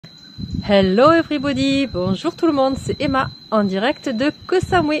Hello everybody, bonjour tout le monde, c'est Emma en direct de Koh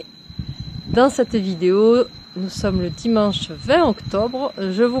Samui. Dans cette vidéo, nous sommes le dimanche 20 octobre.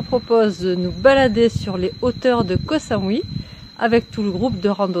 Je vous propose de nous balader sur les hauteurs de Koh Samui avec tout le groupe de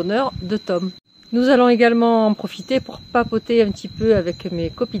randonneurs de Tom. Nous allons également en profiter pour papoter un petit peu avec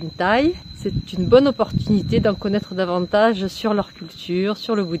mes copines thaï. C'est une bonne opportunité d'en connaître davantage sur leur culture,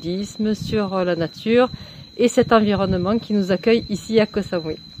 sur le bouddhisme, sur la nature et cet environnement qui nous accueille ici à Koh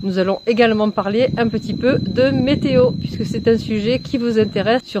Samui. Nous allons également parler un petit peu de météo, puisque c'est un sujet qui vous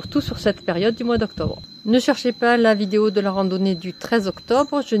intéresse, surtout sur cette période du mois d'octobre. Ne cherchez pas la vidéo de la randonnée du 13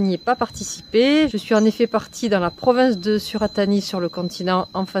 octobre, je n'y ai pas participé. Je suis en effet partie dans la province de Suratani, sur le continent,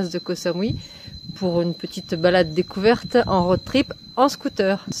 en face de Koh Samui, pour une petite balade découverte en road trip en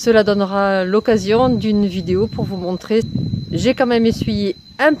scooter. Cela donnera l'occasion d'une vidéo pour vous montrer. J'ai quand même essuyé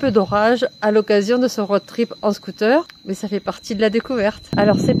un peu d'orage à l'occasion de ce road trip en scooter, mais ça fait partie de la découverte.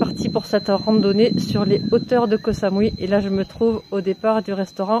 Alors c'est parti pour cette randonnée sur les hauteurs de Koh Samui, et là je me trouve au départ du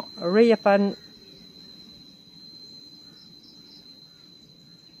restaurant Rayapan.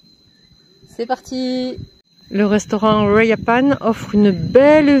 C'est parti! Le restaurant Rayapan offre une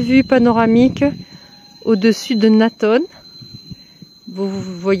belle vue panoramique au-dessus de Naton. Vous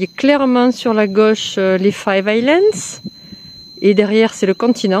voyez clairement sur la gauche les Five Islands. Et derrière, c'est le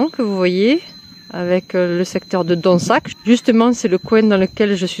continent que vous voyez, avec le secteur de Donsak. Justement, c'est le coin dans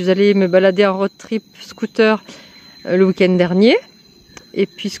lequel je suis allée me balader en road trip scooter le week-end dernier. Et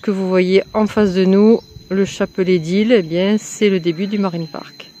puisque vous voyez en face de nous le chapelet d'îles, eh bien, c'est le début du Marine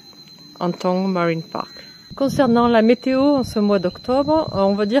Park. Angthong Marine Park. Concernant la météo en ce mois d'octobre,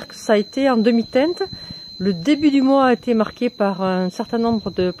 on va dire que ça a été en demi-teinte. Le début du mois a été marqué par un certain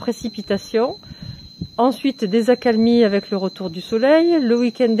nombre de précipitations. Ensuite, des accalmies avec le retour du soleil. Le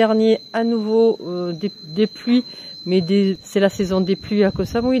week-end dernier, à nouveau, des pluies, mais c'est la saison des pluies à Koh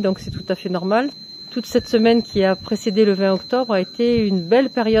Samui, donc c'est tout à fait normal. Toute cette semaine qui a précédé le 20 octobre a été une belle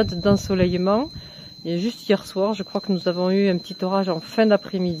période d'ensoleillement. Et juste hier soir, je crois que nous avons eu un petit orage en fin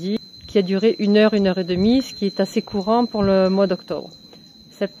d'après-midi qui a duré 1 heure, 1 heure et demie, ce qui est assez courant pour le mois d'octobre.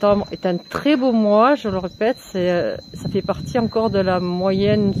 Septembre est un très beau mois, je le répète, ça fait partie encore de la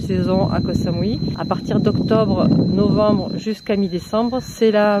moyenne saison à Koh Samui. À partir d'octobre, novembre jusqu'à mi-décembre,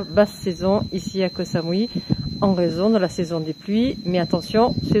 c'est la basse saison ici à Koh Samui en raison de la saison des pluies. Mais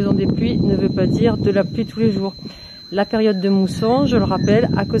attention, saison des pluies ne veut pas dire de la pluie tous les jours. La période de mousson, je le rappelle,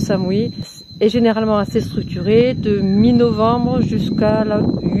 à Koh Samui est généralement assez structurée de mi-novembre jusqu'à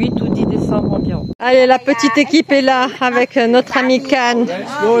 8 ou 10 décembre environ. Allez, la petite équipe est là avec notre ami Can.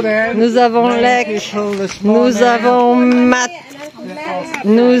 Nous avons Lek, nous avons Matt,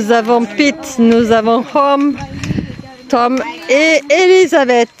 nous avons Pete, nous avons Hom, Tom et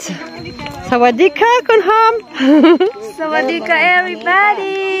Elisabeth. Sawadika Kunham. Sawadika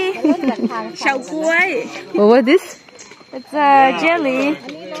everybody. Chào cuối. What is this? It's a jelly.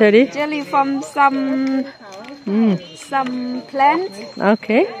 Jelly? Jelly from some plant.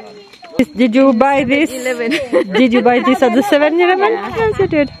 Okay. Did you buy this? Did you buy this at the 7-Eleven? Yes, you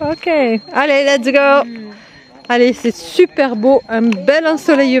did. Okay. Allez, let's go. Allez, c'est super beau, un bel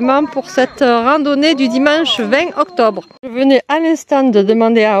ensoleillement pour cette randonnée du dimanche 20 octobre. Je venais à l'instant de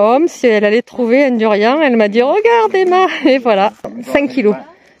demander à Homme si elle allait trouver un durian. Elle m'a dit, regarde Emma, et voilà, 5 kilos.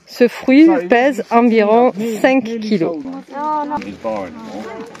 Ce fruit pèse environ 5 kilos.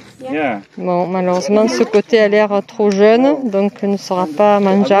 Bon, malheureusement, ce côté a l'air trop jeune, donc ne sera pas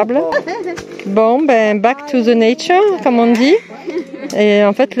mangeable. Bon, ben, back to the nature, comme on dit. Et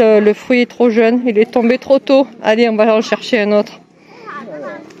en fait, le fruit est trop jeune, il est tombé trop tôt. Allez, on va en chercher un autre.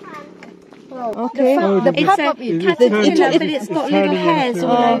 Okay.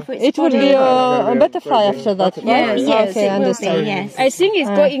 It would be a butterfly after that, right? Yes, Okay, I understand. yes. I think it's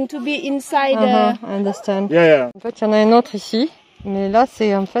going to be inside I understand. En fait, il y en a un autre ici, mais là,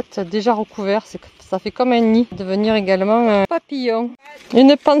 c'est en fait déjà recouvert. Ça fait comme un nid. Devenir également un papillon.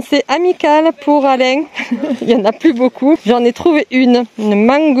 Une pensée amicale pour Alain. Il y en a plus beaucoup. J'en ai trouvé une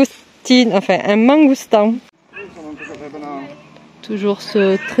mangoustine, enfin un mangoustan. Toujours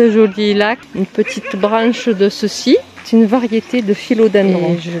ce très joli lac, une petite branche de ceci. C'est une variété de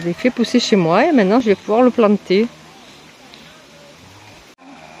philodendron. Je l'ai fait pousser chez moi et maintenant je vais pouvoir le planter.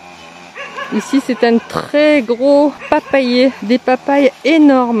 Ici c'est un très gros papayer, des papayes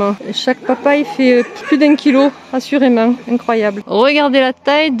énormes. Chaque papaye fait plus d'1 kilo, assurément, incroyable. Regardez la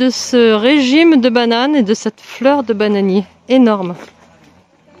taille de ce régime de bananes et de cette fleur de bananier, énorme.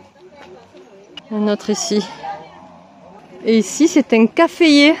 Un autre ici. Et ici c'est un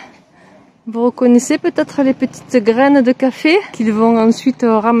caféier. Vous reconnaissez peut-être les petites graines de café qu'ils vont ensuite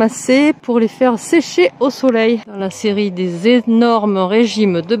ramasser pour les faire sécher au soleil. Dans la série des énormes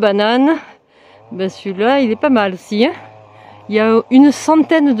régimes de bananes, ben celui-là il est pas mal aussi. Hein, il y a une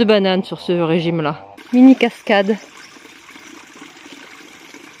centaine de bananes sur ce régime-là. Mini cascade.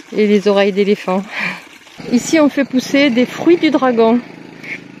 Et les oreilles d'éléphant. Ici on fait pousser des fruits du dragon.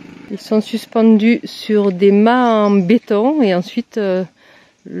 Ils sont suspendus sur des mâts en béton et ensuite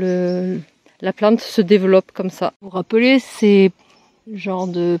la plante se développe comme ça. Vous vous rappelez ces genres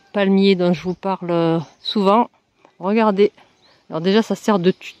de palmiers dont je vous parle souvent? Regardez. Alors déjà ça sert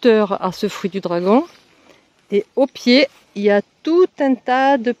de tuteur à ce fruit du dragon. Et au pied il y a tout un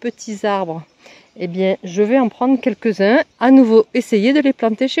tas de petits arbres. Eh bien je vais en prendre quelques-uns. À nouveau essayer de les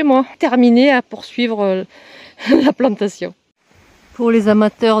planter chez moi. Terminer à poursuivre la plantation. Pour les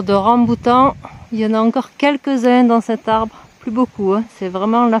amateurs de ramboutans, il y en a encore quelques-uns dans cet arbre. Plus beaucoup, hein. C'est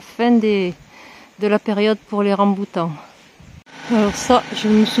vraiment la fin de la période pour les ramboutans. Alors ça, je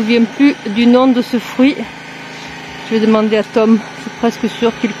ne me souviens plus du nom de ce fruit. Je vais demander à Tom, je suis presque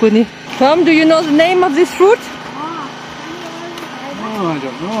sûr qu'il connaît. Tom, do you know the name of this fruit? Oh, I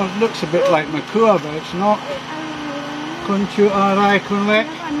don't know. It looks a bit like makua, but it's not. Kunchu arai kunlek.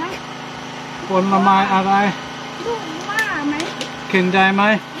 Ponlamai arai. Kindai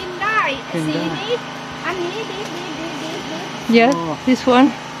mai. Yeah, this one.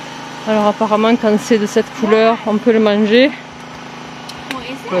 Alors apparemment quand c'est de cette couleur, on peut le manger.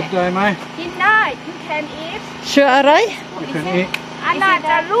 Kindai mai. Sure, arai? You can eat.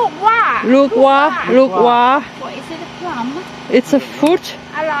 Look wa. It's a fruit.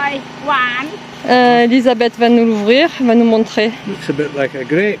 Elisabeth va nous l'ouvrir, va nous montrer. Looks a bit like a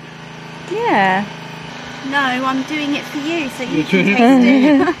grape. Yeah. No, I'm doing it for you, so you You're can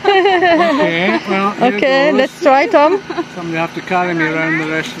doing taste it. Okay, well, here Okay, goes. let's try, Tom. Somebody have to carry me around the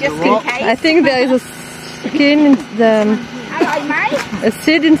rest of Just the in walk. case. I think there is a skin, a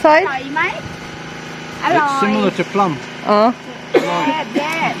seed inside. It's similar to plum. Ah,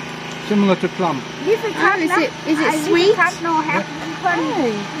 Similar to plum. Is it sweet?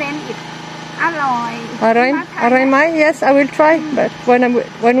 arai mai? Yes, I will try, but when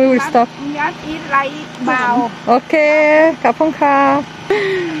we will stop. Okay, kaponka.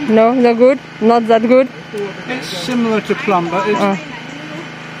 No, no good, not that good. It's similar to plum, but it's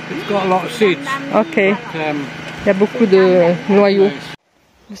got a lot of seeds. Okay, But, il y a beaucoup de noyaux.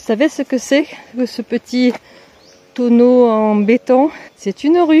 Vous savez ce que c'est que ce petit tonneau en béton? C'est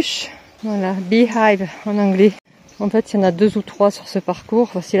une ruche. Voilà, beehive en anglais. En fait, il y en a 2 ou 3 sur ce parcours.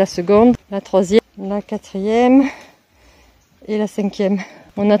 Voici la seconde, la troisième, la quatrième et la cinquième.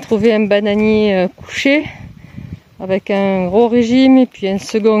 On a trouvé un bananier couché avec un gros régime et puis un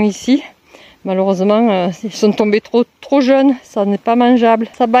second ici. Malheureusement, ils sont tombés trop jeunes. Ça n'est pas mangeable.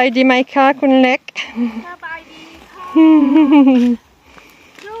 Sabai di maika kunlek.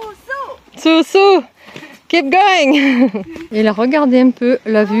 Sou. Keep going. Et là, regardez un peu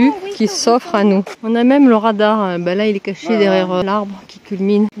la vue qui s'offre à nous. On a même le radar. Ben là, il est caché derrière l'arbre qui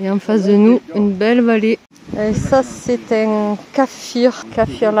culmine. Et en face de nous, une belle vallée. Et ça, c'est un kaffir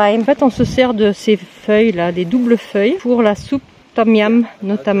lime. En fait, on se sert de ces feuilles là, des doubles feuilles, pour la soupe tom yum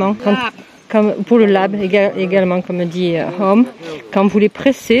notamment. Comme pour le lab également, comme dit Home. Quand vous les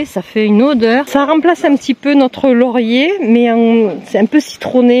pressez, ça fait une odeur. Ça remplace un petit peu notre laurier, mais c'est un peu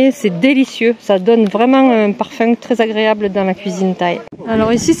citronné, c'est délicieux. Ça donne vraiment un parfum très agréable dans la cuisine thaï.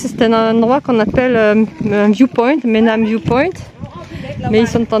 Alors ici, c'est un endroit qu'on appelle un viewpoint, Menam Viewpoint. Mais ils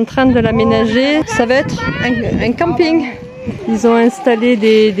sont en train de l'aménager. Ça va être un camping. Ils ont installé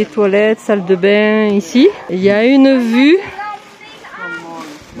des toilettes, salle de bain ici. Il y a une vue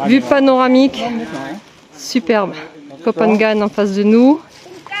panoramique, superbe. Koh Phangan en face de nous,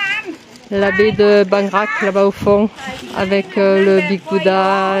 la baie de Bangrak là-bas au fond, avec le Big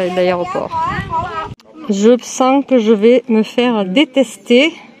Buddha et l'aéroport. Je sens que je vais me faire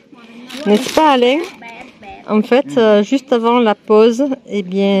détester, n'est-ce pas Alain? En fait, juste avant la pause, eh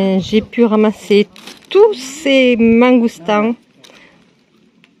bien, j'ai pu ramasser tous ces mangoustans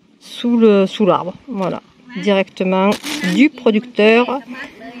sous l'arbre, voilà, directement du producteur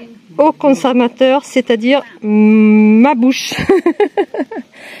au consommateur, c'est-à-dire ma bouche.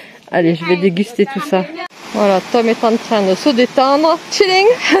 Allez, je vais déguster tout ça. Voilà, Tom est en train de se détendre. Chilling.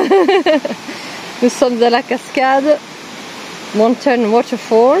 Nous sommes à la cascade Mountain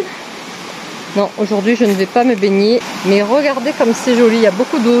Waterfall. Non, aujourd'hui je ne vais pas me baigner, mais regardez comme c'est joli, il y a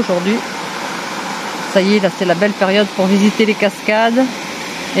beaucoup d'eau aujourd'hui. Ça y est, là c'est la belle période pour visiter les cascades.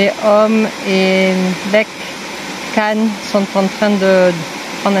 Et Homme et Avec, sont en train de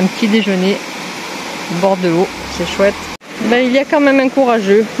prendre un petit déjeuner au bord de l'eau, c'est chouette. Ben, il y a quand même un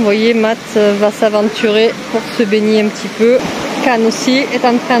courageux. Vous voyez, Matt va s'aventurer pour se baigner un petit peu. Can aussi est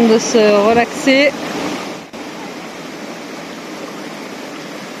en train de se relaxer.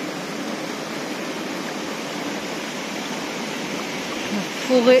 La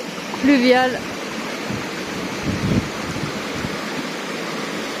forêt pluviale.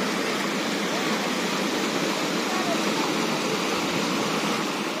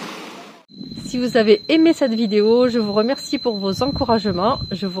 Si vous avez aimé cette vidéo, je vous remercie pour vos encouragements,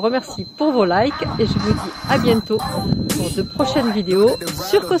 je vous remercie pour vos likes et je vous dis à bientôt pour de prochaines vidéos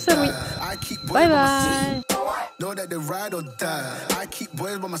sur Koh Samui. Bye bye. Know that they ride or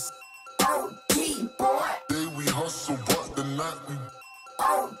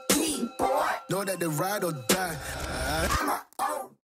die.